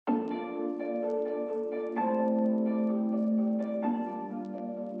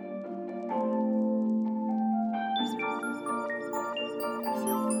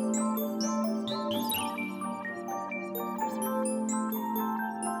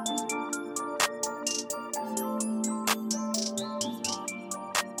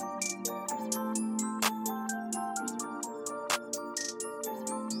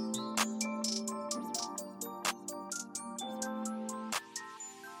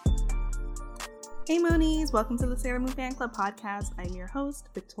Hey Moonies, welcome to the Sailor Moon Fan Club podcast. I'm your host,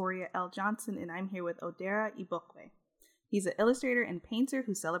 Victoria L. Johnson, and I'm here with Odera Ibokwe. He's an illustrator and painter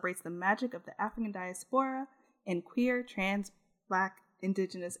who celebrates the magic of the African diaspora and queer, trans, Black,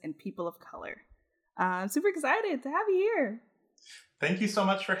 Indigenous, and people of color. I'm super excited to have you here. Thank you so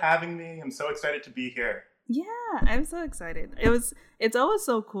much for having me. I'm so excited to be here. Yeah, I'm so excited. It's always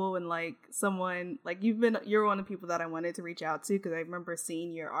so cool when like someone like you're one of the people that I wanted to reach out to because I remember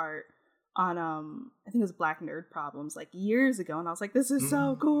seeing your art on I think it was Black Nerd Problems like years ago, and I was like, this is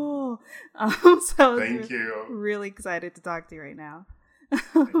so cool. So thank you. Really excited to talk to you right now.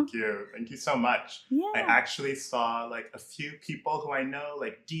 Thank you so much. Yeah. I actually saw like a few people who I know,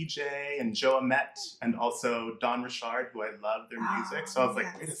 like DJ and Joe Amet, and also Don Richard, who I love their music. So I was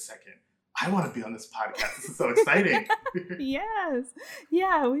like, wait a second, I want to be on this podcast. This is so exciting. Yes.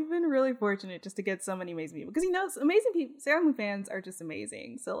 Yeah, we've been really fortunate just to get so many amazing people. Because, you know, amazing people, Sailor Moon fans are just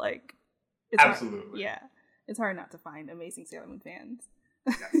amazing. So, like, it's absolutely. Hard, it's hard not to find amazing Sailor Moon fans.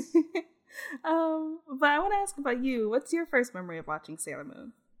 Yes. But I want to ask about you. What's your first memory of watching Sailor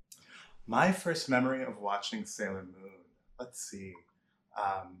Moon? My first memory of watching Sailor Moon, let's see.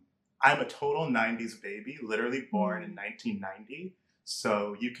 I'm a total 90s baby, literally born in 1990.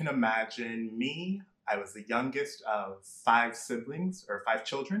 So you can imagine me, I was the youngest of 5 siblings, or 5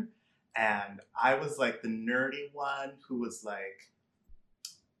 children, and I was like the nerdy one who was like,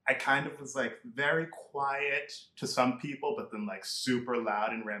 I kind of was like very quiet to some people, but then like super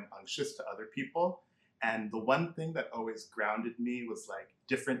loud and rambunctious to other people. And the one thing that always grounded me was like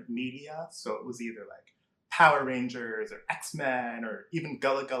different media. So it was either like Power Rangers or X-Men or even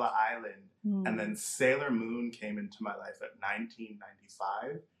Gullah Gullah Island. And then Sailor Moon came into my life at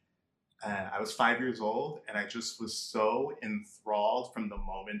 1995. And I was 5 years old, and I just was so enthralled from the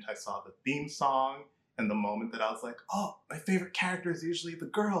moment I saw the theme song and the moment that I was like, oh, my favorite character is usually the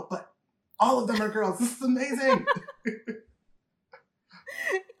girl, but all of them are girls. This is amazing.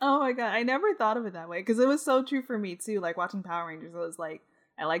 Oh my God. I never thought of it that way because it was so true for me too. Like watching Power Rangers, it was like,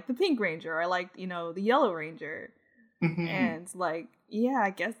 I liked the Pink Ranger, or I liked, the Yellow Ranger. And like, yeah, I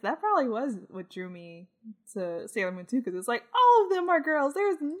guess that probably was what drew me to Sailor Moon too, because it's like, all of them are girls.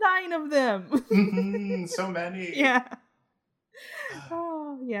 There's 9 of them. So many. Yeah.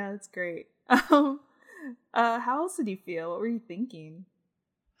 Oh, yeah, that's great. How else did you feel? What were you thinking?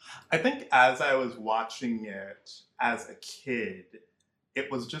 I think as I was watching it as a kid,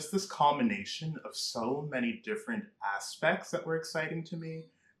 it was just this culmination of so many different aspects that were exciting to me.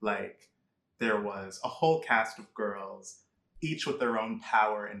 Like, there was a whole cast of girls, each with their own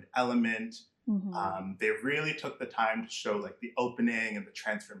power and element. They really took the time to show like the opening and the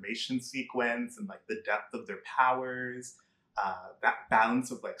transformation sequence and like the depth of their powers. That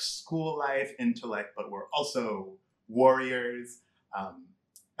balance of like school life into like, but we're also warriors.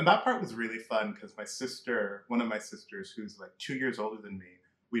 And that part was really fun because one of my sisters, who's like 2 years older than me,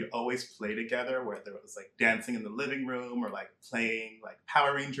 we'd always play together, whether it was like dancing in the living room or like playing like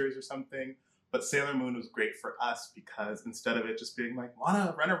Power Rangers or something. But Sailor Moon was great for us because instead of it just being like,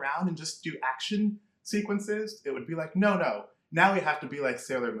 wanna run around and just do action sequences, it would be like, no. Now we have to be like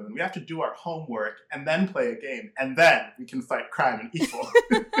Sailor Moon. We have to do our homework and then play a game, and then we can fight crime and evil.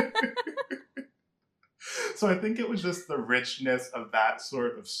 So I think it was just the richness of that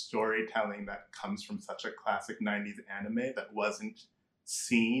sort of storytelling that comes from such a classic 90s anime that wasn't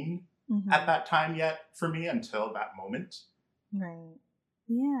seen at that time yet for me until that moment. Right.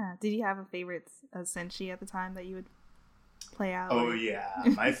 Yeah. Did you have a favorite Senshi at the time that you would play out? Oh, yeah.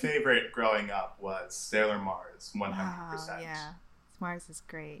 My favorite growing up was Sailor Mars, 100%. Oh, yeah. Mars is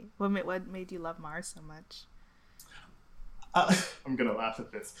great. What made you love Mars so much? I'm going to laugh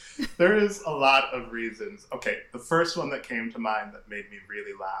at this. There is a lot of reasons. Okay, the first one that came to mind that made me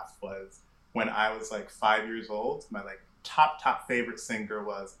really laugh was when I was like 5 years old. My like top favorite singer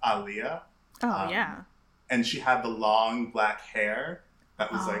was Aaliyah. Oh, yeah. And she had the long black hair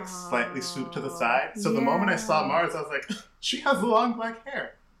that was like slightly swooped to the side. So the moment I saw Mars, I was like, she has the long black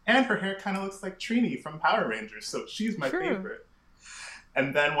hair. And her hair kind of looks like Trini from Power Rangers. So she's my favorite.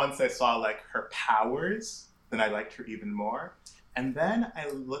 And then once I saw like her powers, then I liked her even more. And then I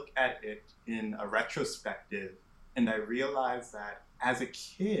look at it in a retrospective and I realized that as a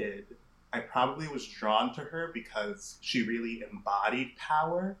kid, I probably was drawn to her because she really embodied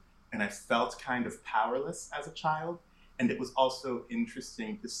power and I felt kind of powerless as a child. And it was also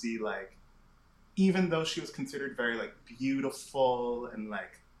interesting to see, like, even though she was considered very, like, beautiful and,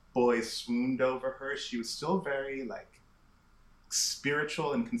 like, boys swooned over her, she was still very, like,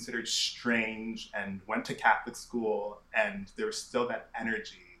 spiritual and considered strange and went to Catholic school. And there was still that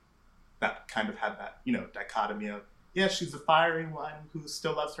energy that kind of had that, dichotomy of yeah, she's a fiery one who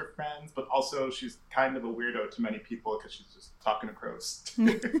still loves her friends, but also she's kind of a weirdo to many people because she's just talking to crows.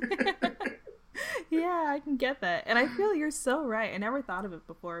 Yeah, I can get that. And I feel you're so right. I never thought of it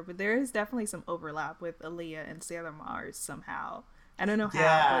before, but there is definitely some overlap with Aaliyah and Sailor Mars somehow. I don't know how, but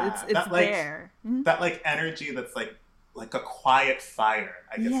Yeah, it's there. Mm-hmm. that like energy that's like a quiet fire,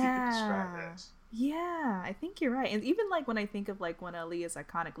 I guess you could describe Yeah. it. Yeah, I think you're right. And even like when I think of like one of Aaliyah's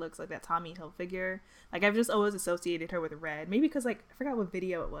iconic looks, like that Tommy Hilfiger, like I've just always associated her with red. Maybe because like I forgot what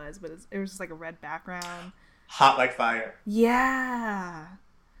video it was, but it was just like a red background. Hot like fire. Yeah. So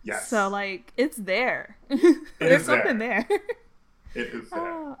Yes, like it's there. it There's is something there. there. It is there.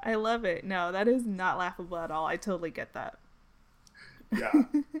 Oh, I love it. No, that is not laughable at all. I totally get that. Yeah.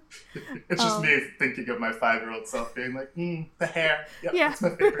 It's just um, me thinking of my 5-year-old self being like, the hair. Yep, yeah, that's my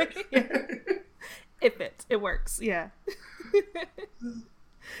favorite. yeah. It fits. It works. Yeah.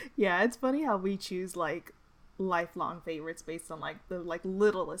 Yeah, it's funny how we choose like lifelong favorites based on like the like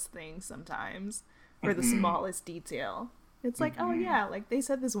littlest things sometimes or the Hmm. smallest detail. It's like, oh Hmm. yeah, like they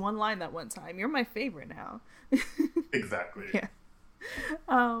said this one line that one time. You're my favorite now. Exactly. Yeah.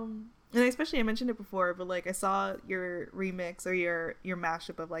 And especially I mentioned it before, but like I saw your remix or your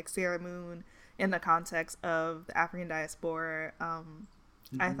mashup of like Sailor Moon in the context of the African diaspora.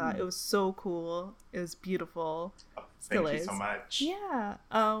 I thought Hmm. it was so cool. It was beautiful. Oh, Still thank you so is. much. Yeah.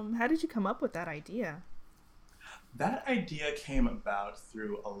 How did you come up with that idea? That idea came about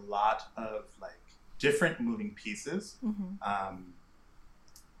through a lot of like different moving pieces. Mm-hmm. Um,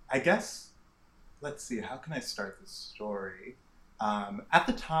 I guess, let's see, how can I start this story? At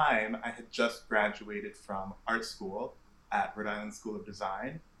the time, I had just graduated from art school at Rhode Island School of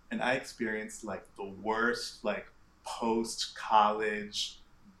Design, and I experienced like the worst, like post college,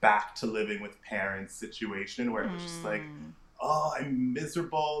 back to living with parents situation where it was just like, Mm. oh, I'm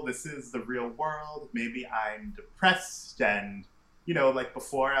miserable. This is the real world. Maybe I'm depressed. And, like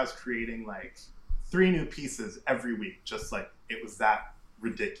before I was creating like 3 new pieces every week, just like it was that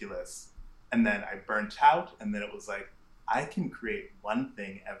ridiculous. And then I burnt out. And then it was like, I can create one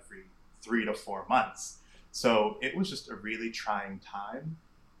thing every 3 to 4 months. So it was just a really trying time.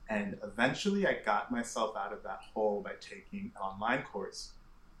 And eventually I got myself out of that hole by taking an online course.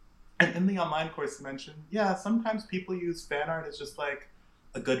 And in the online course you mentioned, yeah, sometimes people use fan art as just like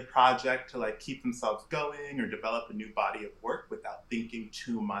a good project to like keep themselves going or develop a new body of work without thinking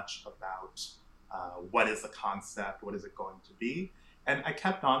too much about what is the concept, what is it going to be. And I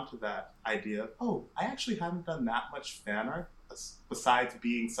kept on to that idea of, oh, I actually haven't done that much fan art besides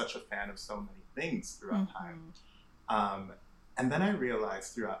being such a fan of so many things throughout time. Mm-hmm. Um, and then I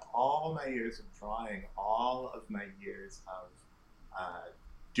realized throughout all my years of drawing, all of my years of uh,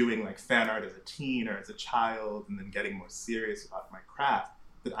 doing like fan art as a teen or as a child, and then getting more serious about my craft,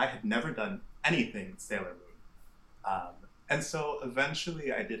 that I had never done anything in Sailor Moon. And so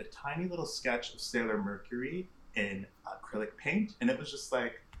eventually I did a tiny little sketch of Sailor Mercury in acrylic paint, and it was just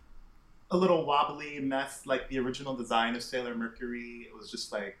like a little wobbly mess, like the original design of Sailor Mercury. It was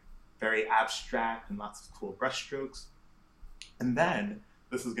just like very abstract and lots of cool brushstrokes. And then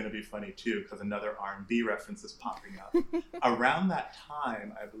this is going to be funny too because another R&B reference is popping up. Around that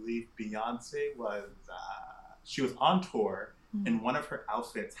time, I believe Beyonce was she was on tour, and one of her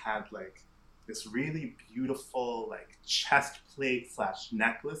outfits had like this really beautiful like chest plate /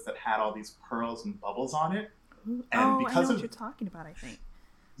 necklace that had all these pearls and bubbles on it. And Oh, I know because what of you're talking about, I think.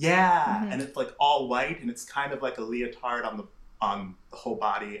 yeah, Mm-hmm. and it's like all white, and it's kind of like a leotard on the whole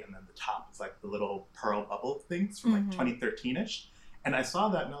body, and then the top is like the little pearl bubble things from like Mm-hmm. 2013ish. And I saw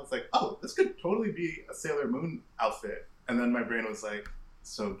that, and I was like, oh, this could totally be a Sailor Moon outfit. And then my brain was like,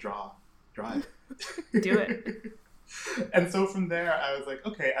 so draw Do it. it. And so from there, I was like,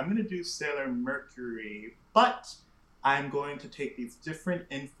 okay, I'm gonna do Sailor Mercury, but I'm going to take these different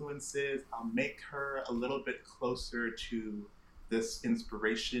influences. I'll make her a little bit closer to this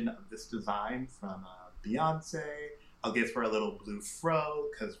inspiration of this design from Beyonce. I'll give her a little blue fro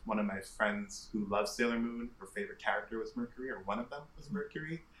because one of my friends who loves Sailor Moon, her favorite character was Mercury, or one of them was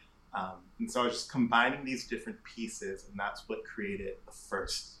Mercury. And so I was just combining these different pieces, and that's what created the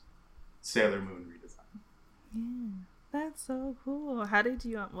first Sailor Moon redesign. Yeah, that's so cool. How did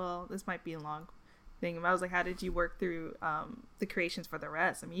you? Well, this might be a long thing. But I was like, how did you work through the creations for the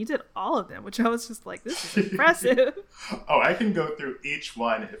rest? I mean, you did all of them, which I was just like, this is impressive. Oh, I can go through each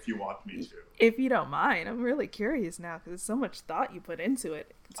one if you want me to. If you don't mind, I'm really curious now because there's so much thought you put into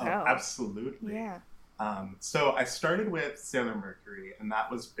it. I can Oh, tell. absolutely. Yeah. So I started with Sailor Mercury, and that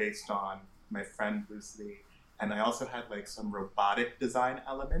was based on my friend Lucy. And I also had like some robotic design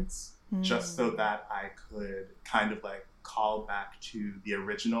elements just so Mm. that I could kind of like call back to the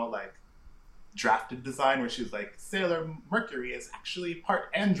original like drafted design where she's like, Sailor Mercury is actually part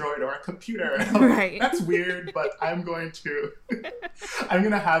android or a computer. Right. That's weird, but I'm going to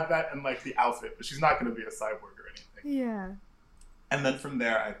have that in like the outfit, but she's not going to be a cyborg or anything. Yeah. And then from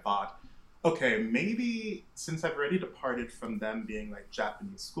there, I thought, okay, maybe since I've already departed from them being like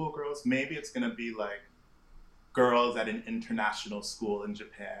Japanese schoolgirls, maybe it's going to be like girls at an international school in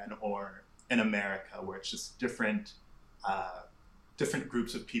Japan or in America, where it's just different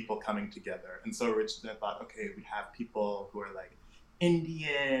groups of people coming together. And so originally I thought, okay, we have people who are like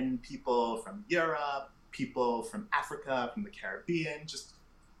Indian, people from Europe, people from Africa, from the Caribbean, just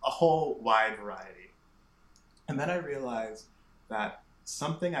a whole wide variety. And then I realized that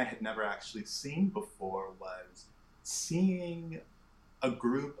something I had never actually seen before was seeing a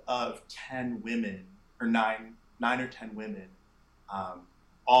group of 10 women, or nine or 10 women,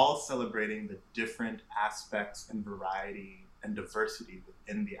 all celebrating the different aspects and variety and diversity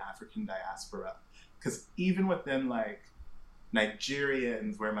within the African diaspora. Because even within like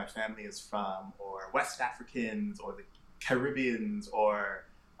Nigerians, where my family is from, or West Africans, or the Caribbeans, or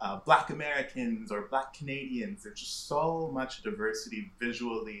Black Americans, or Black Canadians, there's just so much diversity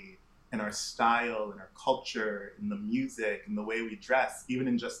visually in our style, in our culture, in the music, in the way we dress, even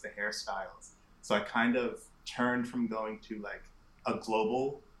in just the hairstyles. So I kind of turned from going to like a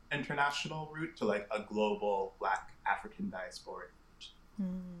global international route to like a global Black African diasporic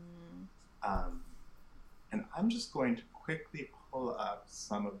route. And I'm just going to quickly pull up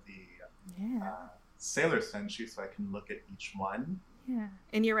some of the Sailor Senshi so I can look at each one. Yeah,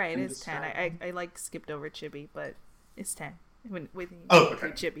 and you're right, it's 10. I like skipped over Chibi, but it's 10. With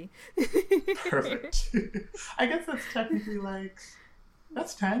Chibi. Perfect. I guess that's technically like,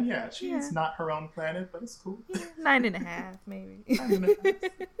 that's 10, yeah. She's not her own planet, but it's cool. Yeah, 9.5, maybe.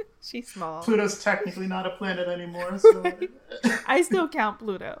 9.5. She's small. Pluto's technically not a planet anymore, so... I still count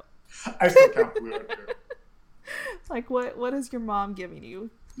Pluto. I still count Pluto, too. Like, what is your mom giving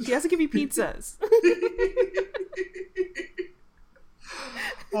you? She has to give you pizzas.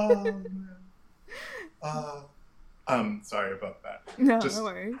 Oh, man. Sorry about that. No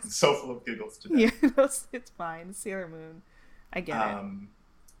worries. So full of giggles today. Yeah, it's fine. Sailor Moon. I get it.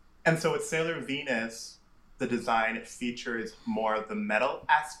 And so with Sailor Venus, the design, it features more of the metal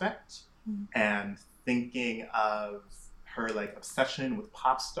aspect and thinking of her like obsession with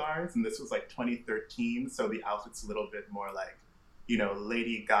pop stars. And this was like 2013, so the outfit's a little bit more like, you know,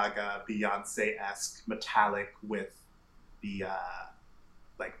 Lady Gaga, Beyonce-esque, metallic with the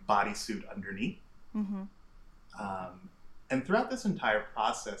like bodysuit underneath. And throughout this entire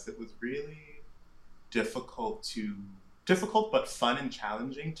process, it was really difficult but fun and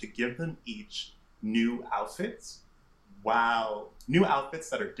challenging to give them each new outfits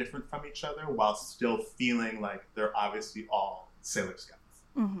that are different from each other while still feeling like they're obviously all Sailor Scouts.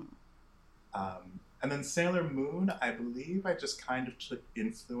 And then Sailor Moon, I believe I just kind of took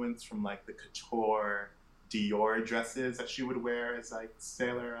influence from like the couture Dior dresses that she would wear as like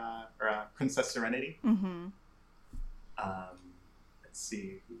Sailor or Princess Serenity. Let's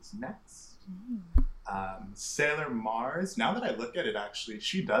see who's next. Sailor Mars. Now that I look at it, actually,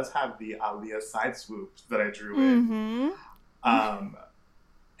 she does have the Aaliyah side swoop that I drew in.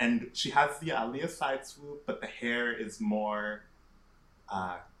 And she has the Aaliyah side swoop, but the hair is more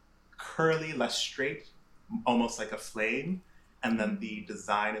curly, less straight, almost like a flame. And then the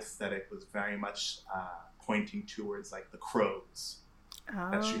design aesthetic was very much pointing towards like the crows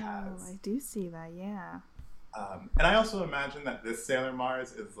that she has. I do see that, yeah. And I also imagine that this Sailor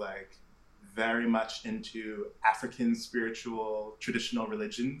Mars is like very much into African spiritual traditional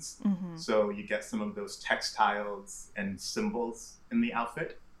religions. So you get some of those textiles and symbols in the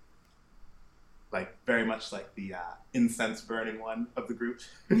outfit. Like very much like the incense burning one of the group.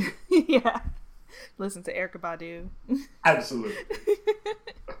 Yeah. Listen to Erykah Badu. Absolutely.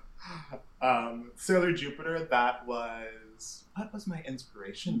 Sailor Jupiter, what was my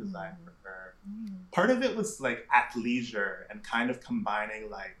inspiration design for her? Part of it was like athleisure and kind of combining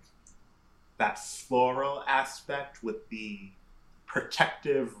like that floral aspect with the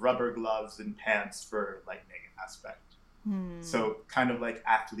protective rubber gloves and pants for lightning aspect. So kind of like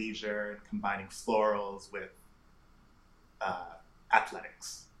athleisure and combining florals with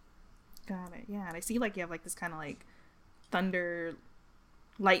athletics. Got it. Yeah, and I see like you have like this kind of like thunder,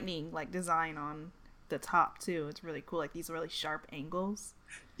 lightning like design on the top too. It's really cool. Like these really sharp angles.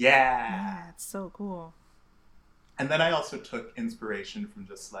 Yeah, it's so cool. And then I also took inspiration from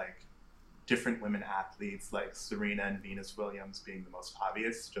just like different women athletes, like Serena and Venus Williams being the most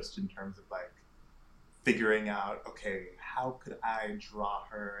obvious, just in terms of like figuring out, okay, how could I draw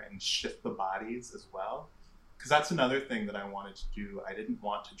her and shift the bodies as well? because that's another thing that I wanted to do. I didn't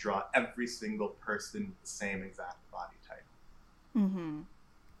want to draw every single person with the same exact body type. Mm-hmm.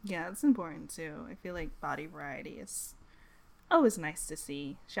 Yeah, it's important too. I feel like body variety is always nice to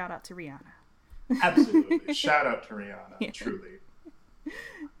see. Shout out to Rihanna. Absolutely. Shout out to Rihanna, Yeah. truly.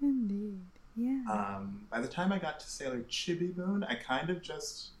 Indeed. Yeah. By the time I got to Sailor Chibi Moon, I kind of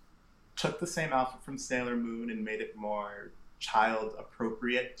just took the same outfit from Sailor Moon and made it more child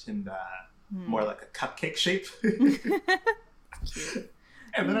appropriate and more like a cupcake shape. Cute.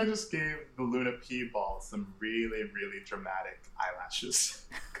 And then I just gave the Luna P ball some really, really dramatic eyelashes.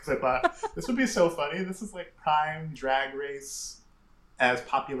 Because I thought, this would be so funny. This is like prime Drag Race as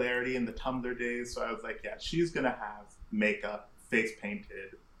popularity in the Tumblr days. So I was like, yeah, she's going to have makeup, face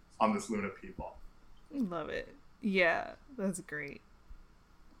painted on this Luna P ball. Love it. Yeah, that's great.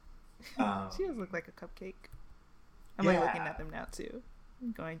 She does look like a cupcake. I'm like looking at them now too.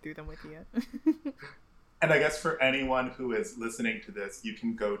 I'm going through them with you. And I guess for anyone who is listening to this, you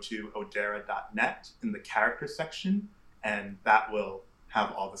can go to odera.net in the character section, and that will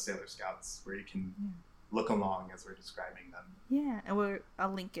have all the Sailor Scouts where you can look along as we're describing them. Yeah, and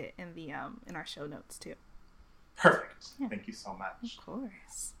I'll link it in the in our show notes too. Perfect. Yeah. Thank you so much. Of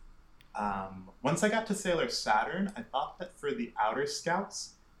course. Once I got to Sailor Saturn, I thought that for the outer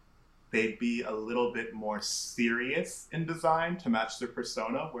Scouts, they'd be a little bit more serious in design to match their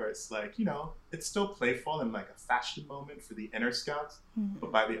persona, where it's like, you know, it's still playful and like a fashion moment for the inner Scouts. Mm-hmm.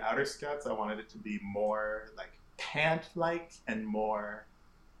 But by the outer Scouts, I wanted it to be more like pant-like and more,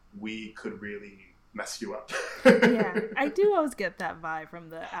 we could really mess you up. Yeah, I do always get that vibe from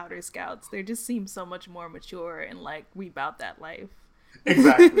the outer Scouts. They just seem so much more mature and like we bout that life.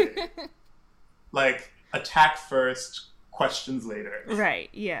 Exactly. Like, attack first, questions later. Right,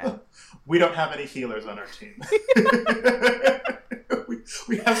 yeah. We don't have any healers on our team.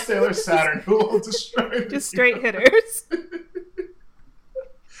 we have Sailor Saturn who will destroy just straight hitters.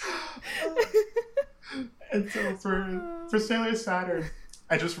 And so for Sailor Saturn,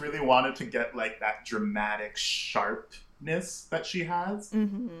 I just really wanted to get like that dramatic sharpness that she has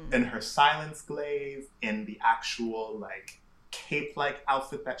in her silence glaze, in the actual like cape-like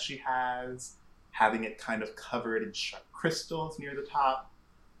outfit that she has, having it kind of covered in sharp crystals near the top.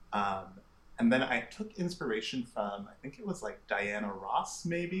 And then I took inspiration from, I think it was like Diana Ross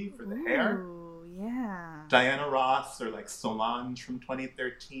maybe for the hair. Yeah. Diana Ross or like Solange from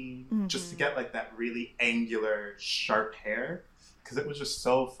 2013, just to get like that really angular, sharp hair. Because it was just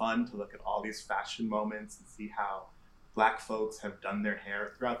so fun to look at all these fashion moments and see how Black folks have done their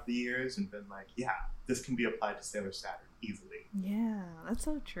hair throughout the years and been like, yeah, this can be applied to Sailor Saturn easily. Yeah, that's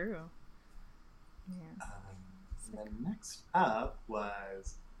so true. Yeah. And then next up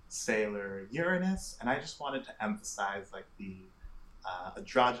was Sailor Uranus, and I just wanted to emphasize like the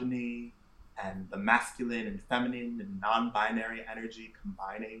androgyny and the masculine and feminine and non-binary energy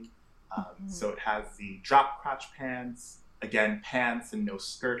combining. So it has the drop crotch pants, again, pants and no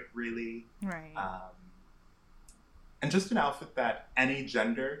skirt really. Right. And just an outfit that any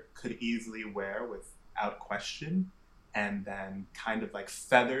gender could easily wear without question, and then kind of like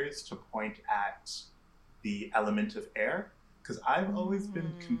feathers to point at the element of air. Because I've always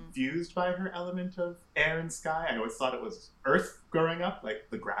been confused by her element of air and sky. I always thought it was earth growing up, like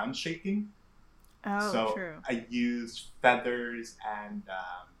the ground shaking. Oh, so true. I used feathers and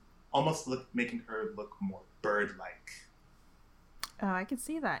almost making her look more bird-like. Oh, I can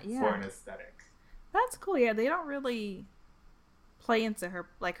see that, yeah. For an aesthetic. That's cool, yeah. They don't really play into her,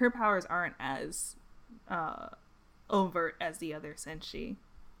 like her powers aren't as overt as the other senshi.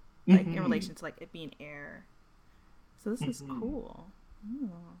 Like in relation to like it being air. So this is cool. Ooh.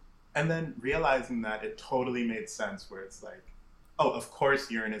 And then realizing that it totally made sense where it's like, oh, of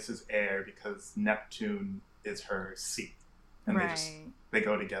course Uranus is air because Neptune is her sea. And they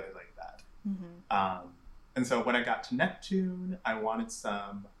go together like that. And so when I got to Neptune, I wanted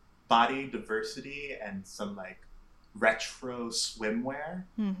some body diversity and some like retro swimwear.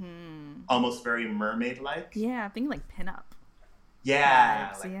 Almost very mermaid-like. Yeah, I think like pinup.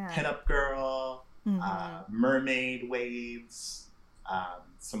 Yeah, vibes, like yeah. pinup girl, mermaid waves,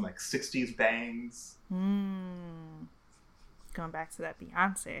 some like 60s bangs. Going back to that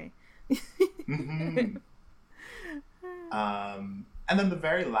Beyonce. And then the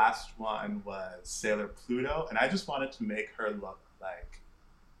very last one was Sailor Pluto, and I just wanted to make her look like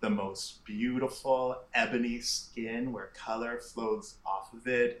the most beautiful ebony skin where color flows off of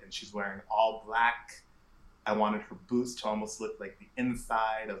it, and she's wearing all black. I wanted her boots to almost look like the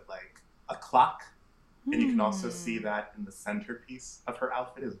inside of like a clock. And you can also see that in the centerpiece of her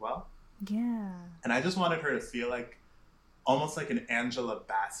outfit as well. Yeah. And I just wanted her to feel like almost like an Angela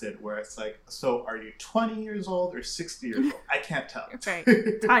Bassett, where it's like, so are you 20 years old or 60 years old? I can't tell. Right.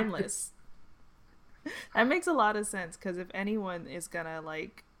 Timeless. That makes a lot of sense, because if anyone is gonna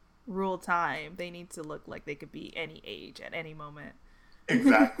like rule time, they need to look like they could be any age at any moment.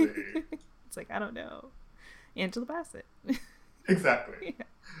 Exactly. It's like, I don't know, Angela Bassett. Exactly. Yeah.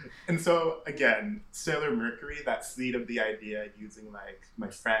 And so again, Sailor Mercury, that seed of the idea, using like my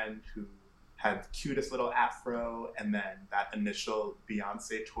friend who had the cutest little afro, and then that initial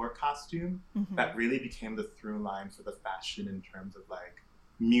Beyonce tour costume, Mm-hmm. that really became the through line for the fashion in terms of like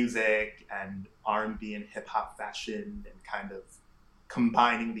music and R&B and hip hop fashion, and kind of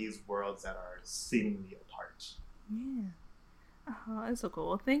combining these worlds that are seemingly apart. Yeah. Oh, that's so cool.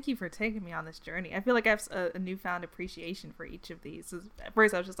 Well, thank you for taking me on this journey. I feel like I have a newfound appreciation for each of these. At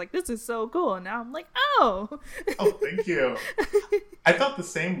first, I was just like, this is so cool. And now I'm like, oh. Oh, thank you. I felt the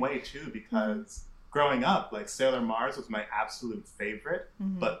same way too, because growing up, like Sailor Mars was my absolute favorite.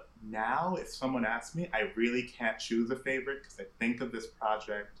 Mm-hmm. But now, if someone asks me, I really can't choose a favorite, because I think of this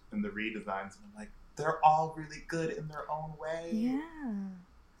project and the redesigns, and I'm like, they're all really good in their own way. Yeah.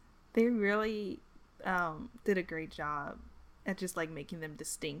 They really did a great job at just like making them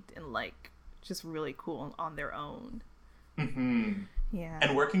distinct and like just really cool on their own. Mm-hmm. Yeah.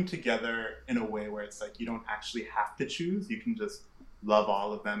 And working together in a way where it's like you don't actually have to choose. You can just love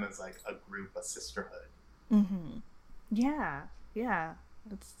all of them as like a group, a sisterhood. Mm-hmm. Yeah. Yeah.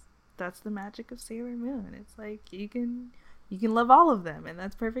 That's the magic of Sailor Moon. It's like you can love all of them, and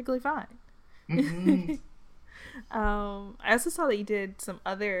that's perfectly fine. Mm-hmm. I also saw that you did some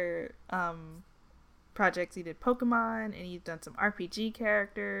other projects. You did Pokemon, and you've done some RPG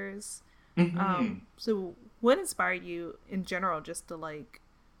characters. Mm-hmm. So what inspired you in general just to like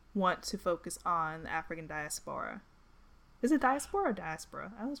want to focus on the African diaspora? Is it diaspora or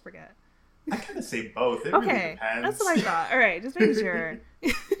diaspora? I always forget. I kind of say both. It Okay, really depends. that's what I thought. All right, just making sure.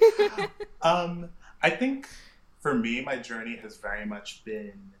 I think for me, my journey has very much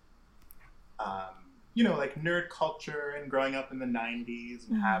been, like nerd culture and growing up in the 90s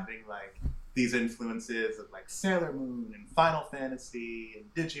and having like these influences of like Sailor Moon and Final Fantasy and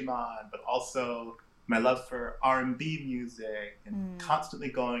Digimon, but also my love for R&B music and constantly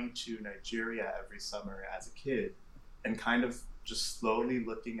going to Nigeria every summer as a kid, and kind of just slowly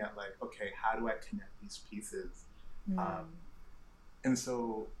looking at like, okay, how do I connect these pieces? And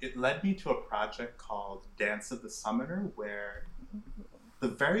so it led me to a project called Dance of the Summoner, where the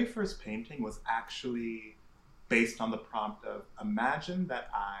very first painting was actually based on the prompt of, imagine that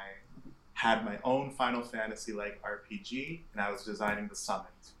I had my own Final Fantasy-like RPG and I was designing the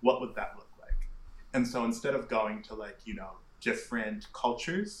summons. What would that look like? And so instead of going to like, different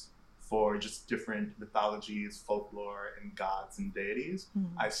cultures for just different mythologies, folklore, and gods and deities,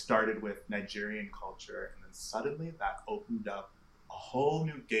 I started with Nigerian culture, and then suddenly that opened up a whole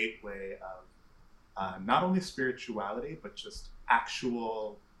new gateway of not only spirituality, but just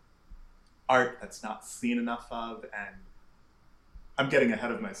actual art that's not seen enough of. And I'm getting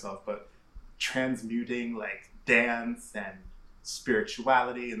ahead of myself, but transmuting like dance and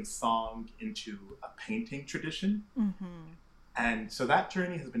spirituality and song into a painting tradition. And so that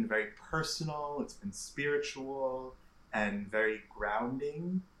journey has been very personal, it's been spiritual and very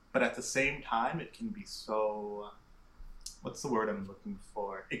grounding, but at the same time it can be so, what's the word I'm looking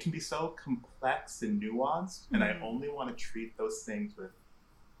for? It can be so complex and nuanced, and I only want to treat those things with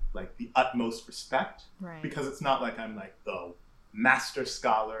like the utmost respect, Right. because it's not like I'm like the master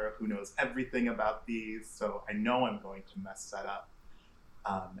scholar who knows everything about these, so I know I'm going to mess that up.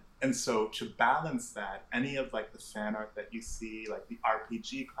 And so to balance that, any of like the fan art that you see, like the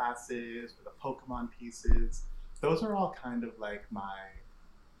RPG classes or the Pokemon pieces, those are all kind of like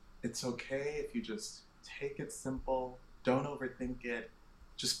it's okay if you just take it simple, don't overthink it,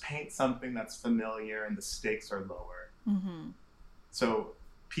 just paint something that's familiar and the stakes are lower. So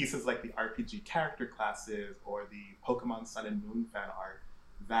pieces like the RPG character classes or the Pokemon Sun and Moon fan art,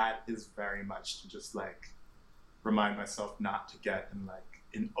 that is very much to just like remind myself not to get in like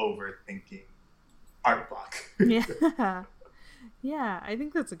an overthinking art block. Yeah, I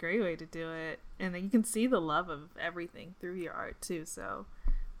think that's a great way to do it, and then you can see the love of everything through your art too, so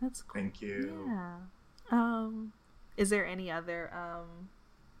that's cool. Thank you. Yeah. Is there any other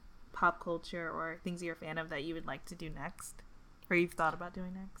pop culture or things you're a fan of that you would like to do next, or you've thought about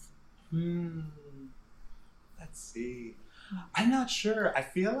doing next? Let's see. I'm not sure. I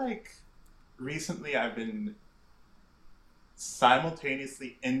feel like recently I've been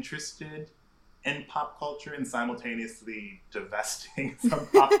simultaneously interested in pop culture and simultaneously divesting from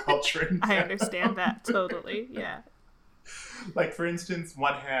pop culture. I understand that totally. Yeah. Like, for instance,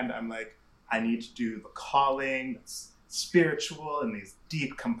 one hand, I'm like, I need to do The Calling. That's spiritual and these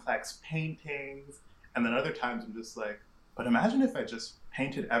deep, complex paintings. And then other times I'm just like, but imagine if I just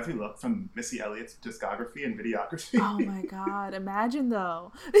painted every look from Missy Elliott's discography and videography. Oh my God, imagine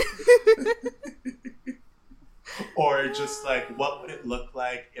though. Or just like, what would it look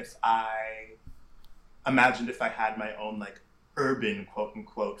like if I imagined if I had my own like urban quote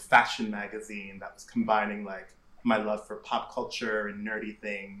unquote fashion magazine that was combining like my love for pop culture and nerdy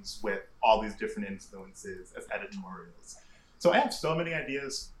things with all these different influences as editorials. So I have so many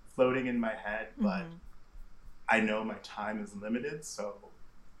ideas floating in my head, but I know my time is limited, so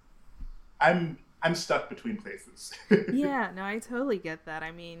I'm stuck between places. Yeah, no, I totally get that.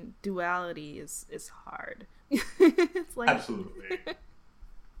 I mean, duality is hard. It's like Absolutely.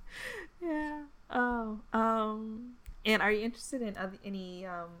 Yeah. Oh. And are you interested in any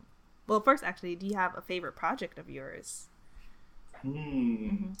well, first actually, do you have a favorite project of yours?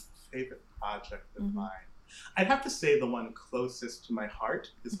 Favorite project of mine. I'd have to say the one closest to my heart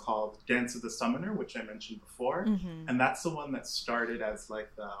is called Dance of the Summoner, which I mentioned before. And that's the one that started as like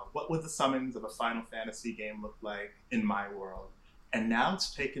what would the summons of a Final Fantasy game look like in my world? And now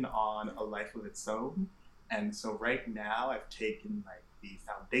it's taken on a life of its own. And so right now I've taken like the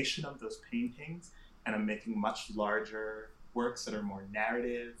foundation of those paintings and I'm making much larger works that are more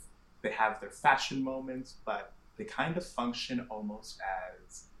narrative. They have their fashion moments, but they kind of function almost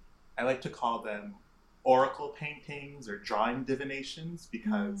as, I like to call them oracle paintings or drawing divinations,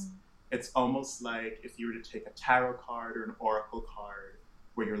 because it's almost like if you were to take a tarot card or an oracle card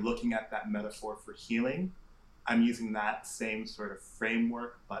where you're looking at that metaphor for healing, I'm using that same sort of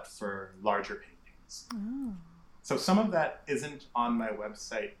framework, but for larger paintings. So some of that isn't on my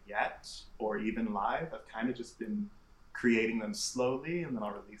website yet or even live. I've kind of just been creating them slowly, and then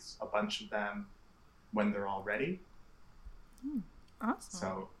I'll release a bunch of them when they're all ready. Awesome.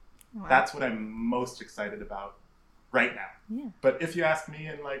 So that's what I'm most excited about right now. Yeah. But if you ask me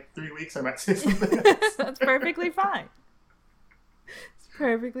in like 3 weeks, I might say something else. That's perfectly fine. It's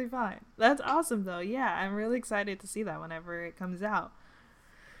perfectly fine. That's awesome though. Yeah, I'm really excited to see that whenever it comes out.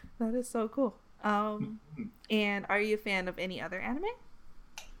 That is so cool. And are you a fan of any other anime?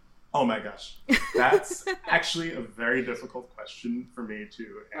 Oh my gosh. That's actually a very difficult question for me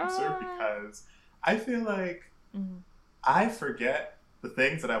to answer because I feel like I forget the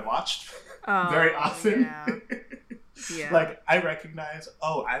things that I watched very often. Yeah. Like I recognize,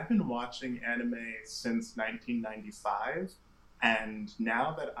 I've been watching anime since 1995, and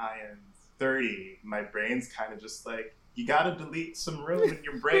now that I am 30, my brain's kind of just like, you gotta delete some room in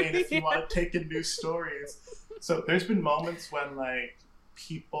your brain if you want to take in new stories. So there's been moments when like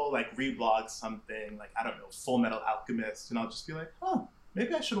people like reblog something, like I don't know, Full Metal Alchemist, and I'll just be like,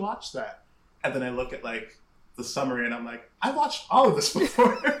 maybe I should watch that. And then I look at like the summary and I'm like, I watched all of this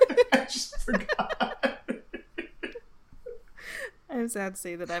before. I just forgot. I'm sad to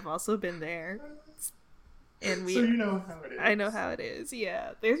say that I've also been there. And so you know how it is. I know how it is.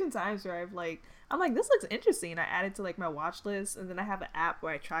 Yeah. There's been times where I'm like, this looks interesting. I add it to like my watch list, and then I have an app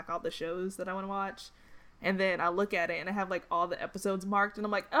where I track all the shows that I want to watch. And then I look at it and I have like all the episodes marked, and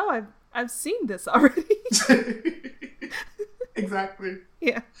I'm like, I've seen this already. Exactly.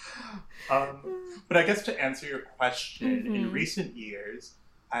 Yeah. But I guess to answer your question, in recent years,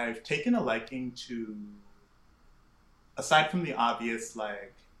 I've taken a liking to, aside from the obvious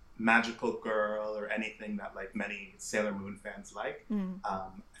like magical girl or anything that like many Sailor Moon fans like,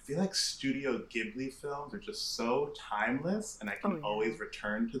 I feel like Studio Ghibli films are just so timeless, and I can always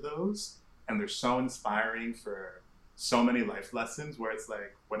return to those, and they're so inspiring for so many life lessons, where it's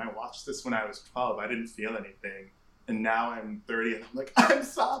like, when I watched this when I was 12, I didn't feel anything, and now I'm 30 and I'm like, I'm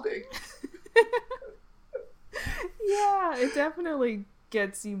sobbing. Yeah, it definitely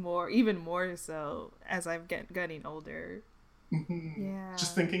gets you even more so as I'm getting older. Yeah.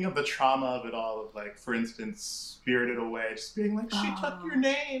 Just thinking of the trauma of it all, of like, for instance, Spirited Away, just being like, she took your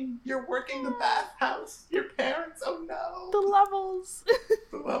name, you're working the bathhouse, your parents, oh no. The levels.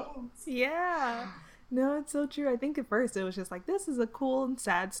 The levels. Yeah. No, it's so true. I think at first it was just like, this is a cool and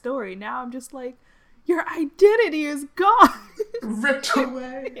sad story. Now I'm just like, your identity is gone. Ripped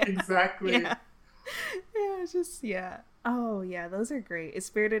away. Yeah. Exactly. Yeah. Yeah, it's just, yeah. Oh, yeah, those are great. Is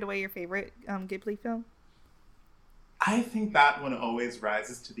Spirited Away your favorite Ghibli film? I think that one always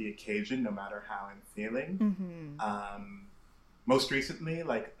rises to the occasion, no matter how I'm feeling. Most recently,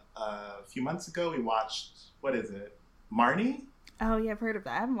 like a few months ago, we watched, what is it? Marnie? Oh, yeah, I've heard of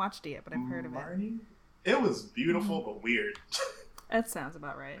that. I haven't watched it yet, but I've heard of it. It was beautiful, but weird. That sounds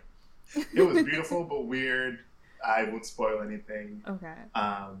about right. It was beautiful, but weird. I won't spoil anything. Okay.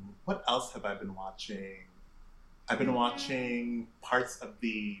 What else have I been watching? I've been watching parts of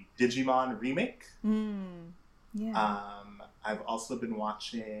the Digimon remake. Yeah. I've also been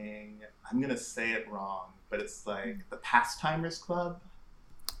watching, I'm going to say it wrong, but it's like the Pastimers Club.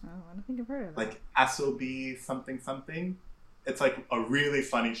 Oh, I don't think I've heard of that. Like Asobi something something. It's like a really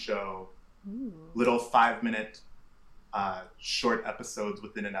funny show. Ooh. Little 5-minute short episodes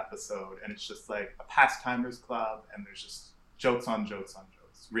within an episode. And it's just like a Pastimers Club. And there's just jokes on jokes on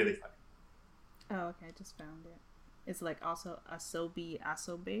jokes. Really funny. Oh, okay. I just found it. It's like also Asobi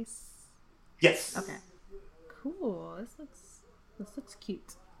Asobase. Yes. Okay. Cool. This looks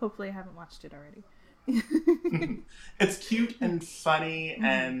cute. Hopefully I haven't watched it already. It's cute and funny,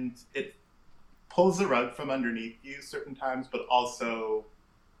 and it pulls the rug from underneath you certain times, but also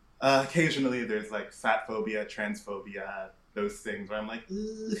occasionally there's like fat phobia, transphobia, those things where I'm like,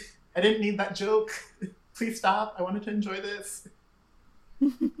 I didn't need that joke. Please stop. I wanted to enjoy this.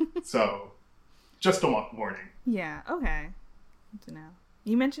 So, just a warning. Yeah, okay. Good to know.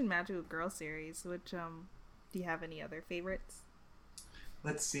 You mentioned Magical Girl series, which, do you have any other favorites?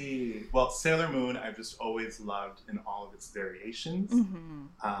 Let's see. Well, Sailor Moon, I've just always loved in all of its variations.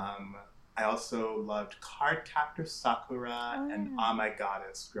 I also loved Cardcaptor Sakura and Ah My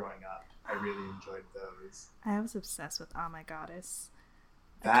Goddess growing up. I really enjoyed those. I was obsessed with Ah My Goddess.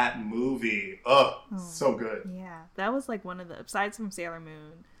 That movie, so good. Yeah, that was like one of the, besides from Sailor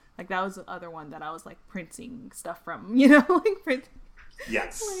Moon, like that was the other one that I was like printing stuff from, like printing.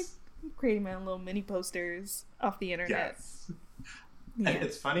 Yes. Like creating my own little mini posters off the internet. Yes. Yeah. And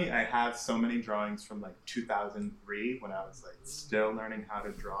it's funny, I have so many drawings from like 2003 when I was like still learning how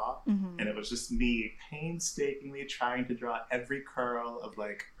to draw. And it was just me painstakingly trying to draw every curl of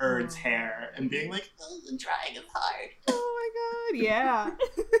like Erd's hair and being like, oh, the drawing is hard. Oh my god, yeah.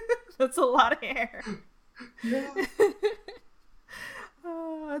 That's a lot of hair. Yeah.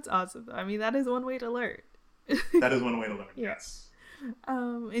 Oh, that's awesome. I mean, that is one way to learn. That is one way to learn, yes.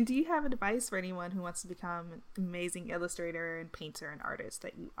 And do you have advice for anyone who wants to become an amazing illustrator and painter and artist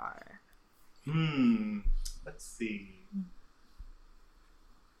that you are? Let's see.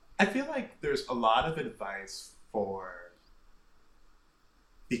 I feel like there's a lot of advice for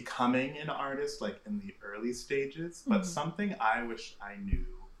becoming an artist, like in the early stages, but something I wish I knew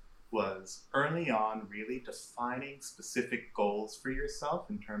was early on really defining specific goals for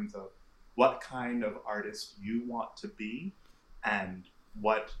yourself in terms of what kind of artist you want to be and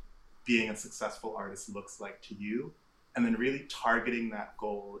what being a successful artist looks like to you, and then really targeting that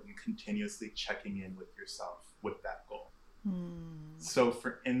goal and continuously checking in with yourself with that goal. So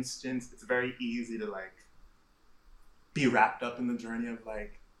for instance, it's very easy to like be wrapped up in the journey of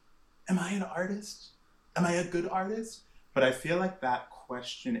like, am I an artist? Am I a good artist? But I feel like that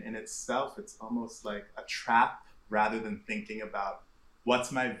question in itself, it's almost like a trap rather than thinking about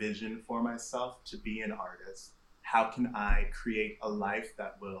what's my vision for myself to be an artist? How can I create a life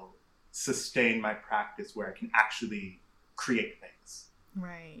that will sustain my practice where I can actually create things?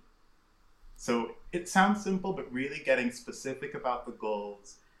 Right. So it sounds simple, but really getting specific about the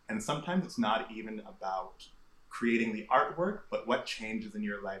goals. And sometimes it's not even about creating the artwork, but what changes in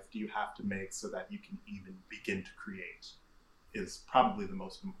your life do you have to make so that you can even begin to create is probably the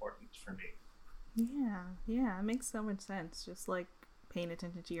most important for me. Yeah, it makes so much sense. Just like paying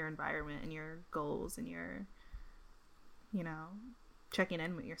attention to your environment and your goals and your, checking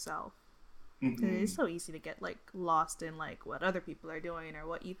in with yourself. It's so easy to get like lost in like what other people are doing or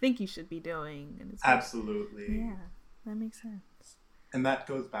what you think you should be doing. And it's absolutely. Yeah, that makes sense. And that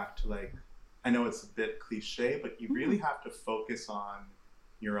goes back to like, I know it's a bit cliche, but you really have to focus on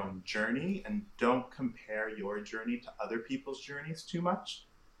your own journey and don't compare your journey to other people's journeys too much,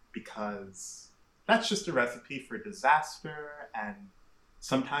 because that's just a recipe for disaster. And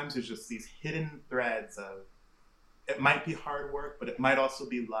sometimes there's just these hidden threads of, it might be hard work, but it might also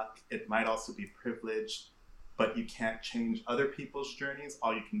be luck. It might also be privilege, but you can't change other people's journeys.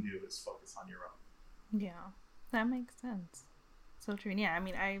 All you can do is focus on your own. Yeah, that makes sense. So true. And yeah, I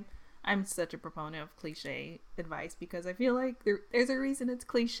mean, I'm such a proponent of cliche advice because I feel like there's a reason it's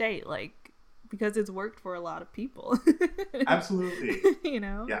cliche, like because it's worked for a lot of people. Absolutely.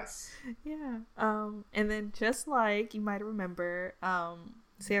 Yes. Yeah. And then just like you might remember,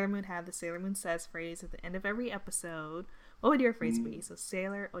 Sailor Moon had the Sailor Moon Says phrase at the end of every episode. What would your phrase be? So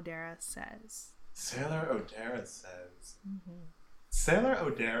Sailor Odera says. Sailor Odera says. Sailor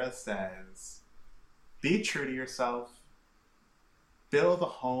Odera says, be true to yourself, build a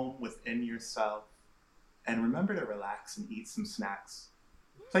home within yourself, and remember to relax and eat some snacks.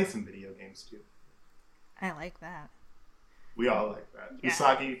 Play some video games too. I like that. We all like that. Yeah.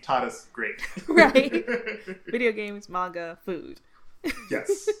 Usagi taught us great. Right. Video games, manga, food.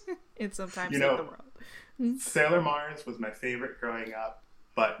 Yes. And sometimes save the world. Sailor Mars was my favorite growing up.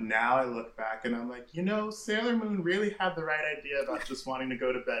 But now I look back and I'm like, Sailor Moon really had the right idea about just wanting to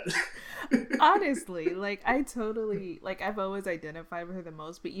go to bed. Honestly, like, I totally, like, I've always identified with her the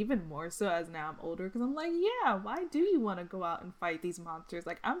most, but even more so as now I'm older, because I'm like, yeah, why do you want to go out and fight these monsters?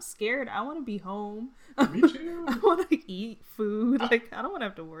 Like, I'm scared. I want to be home. Me too. I want to eat food. Like, I don't want to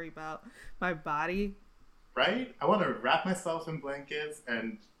have to worry about my body. Right? I want to wrap myself in blankets,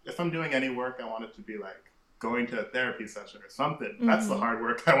 and if I'm doing any work, I want it to be like going to a therapy session or something. Mm-hmm. That's the hard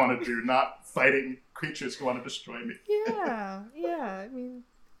work I want to do, not fighting creatures who want to destroy me. Yeah. I mean,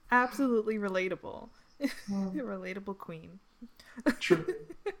 absolutely relatable. Relatable queen. True.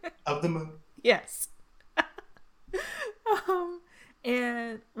 Of the moon. Yes.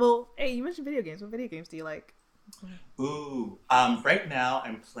 And, well, hey, you mentioned video games. What video games do you like? Ooh. Right now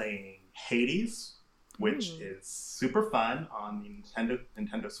I'm playing Hades, which is super fun on the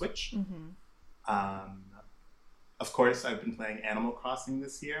Nintendo Switch. Mm-hmm. Of course, I've been playing Animal Crossing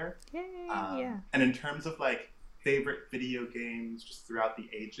this year. Yeah. And in terms of like favorite video games just throughout the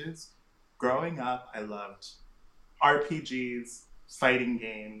ages, growing up, I loved RPGs, fighting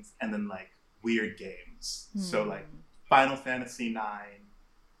games, and then like weird games. So like Final Fantasy IX.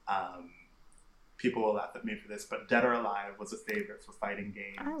 People will laugh at me for this, but Dead or Alive was a favorite for fighting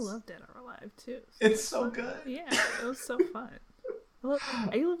games. I love Dead or Alive too. It's so good. Yeah, it was so fun.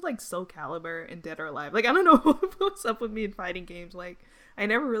 I love like Soul Calibur and Dead or Alive. Like, I don't know what's up with me in fighting games. Like, I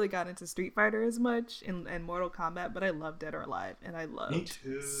never really got into Street Fighter as much and Mortal Kombat, but I love Dead or Alive, and I love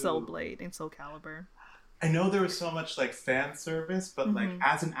Soul Blade and Soul Calibur. I know there was so much like fan service, but like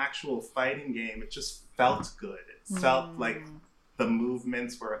as an actual fighting game, it just felt good. It felt like the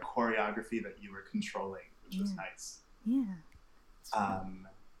movements were a choreography that you were controlling, which was nice. Yeah.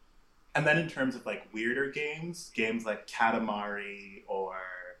 And then in terms of like weirder games like Katamari or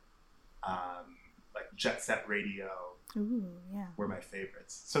like Jet Set Radio were my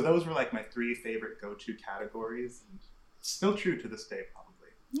favorites. So those were like my 3 favorite go-to categories, and still true to this day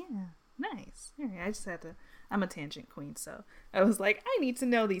probably. Yeah, nice. All right, I just had to, I'm a tangent queen, so I was like, I need to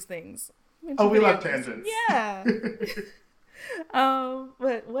know these things. We love tangents. Yeah.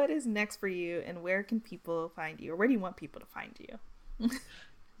 But what is next for you, and where can people find you, or where do you want people to find you?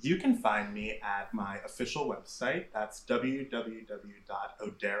 You can find me at my official website. That's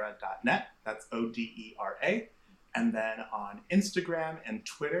www.odera.net. That's Odera. And then on Instagram and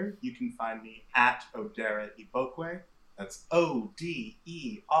Twitter, you can find me at Odera Ibokwe. That's Odera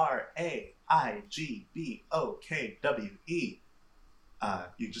Igbokwe.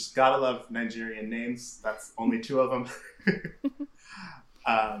 You just gotta love Nigerian names. That's only 2 of them.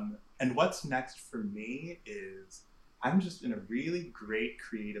 And what's next for me is I'm just in a really great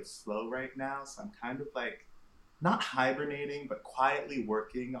creative flow right now. So I'm kind of like not hibernating, but quietly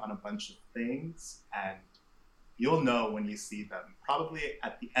working on a bunch of things. And you'll know when you see them, probably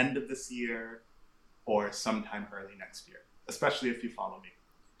at the end of this year or sometime early next year, especially if you follow me.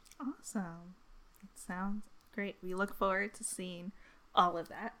 Awesome. It sounds great. We look forward to seeing all of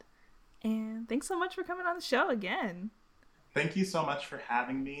that. And thanks so much for coming on the show again. Thank you so much for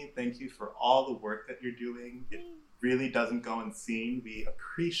having me. Thank you for all the work that you're doing. It really doesn't go unseen. We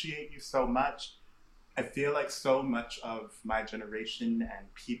appreciate you so much. I feel like so much of my generation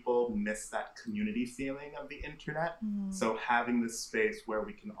and people miss that community feeling of the internet. So having this space where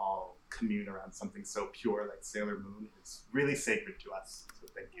we can all commune around something so pure like Sailor Moon is really sacred to us. So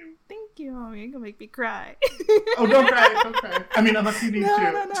thank you. Thank you. Oh, you're gonna make me cry. Oh, don't cry. I mean, unless you need to.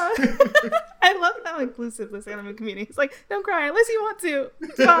 No. I love how inclusive the Sailor Moon community is. It's like, don't cry unless you want to.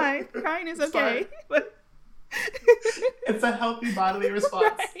 It's fine. Crying is okay. But it's a healthy bodily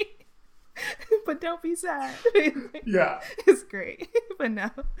response. Right. But don't be sad. Yeah. It's great. But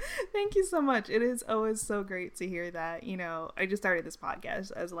no, thank you so much. It is always so great to hear that. You know, I just started this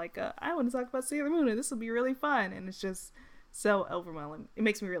podcast as like, I want to talk about Sailor Moon and this will be really fun. And it's just so overwhelming. It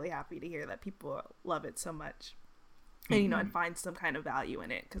makes me really happy to hear that people love it so much. And, you know, and find some kind of value in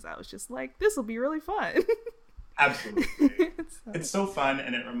it, because I was just like, this will be really fun. Absolutely. It's so fun,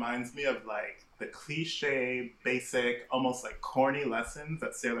 and it reminds me of like the cliche, basic, almost like corny lessons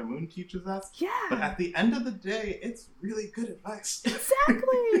that Sailor Moon teaches us. Yeah. But at the end of the day, it's really good advice.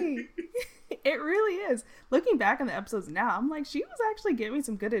 Exactly. It really is. Looking back on the episodes now, I'm like, she was actually giving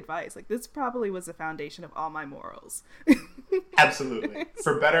some good advice. Like, this probably was the foundation of all my morals. Absolutely.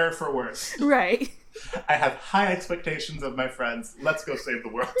 For better or for worse. Right. I have high expectations of my friends. Let's go save the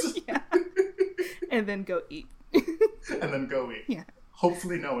world. Yeah. And then go eat. And then go eat. Yeah.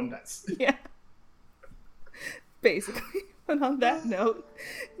 Hopefully no one dies. Yeah. Basically. And on that note,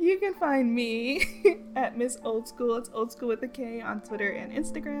 you can find me at Miss Old School. It's Old School with a K on Twitter and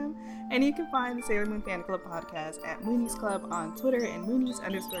Instagram. And you can find the Sailor Moon Fan Club podcast at Moonies Club on Twitter and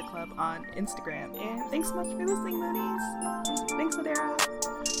Moonies_Club on Instagram. And thanks so much for listening, Moonies. Thanks, Adara.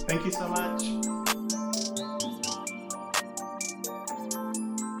 Thank you so much.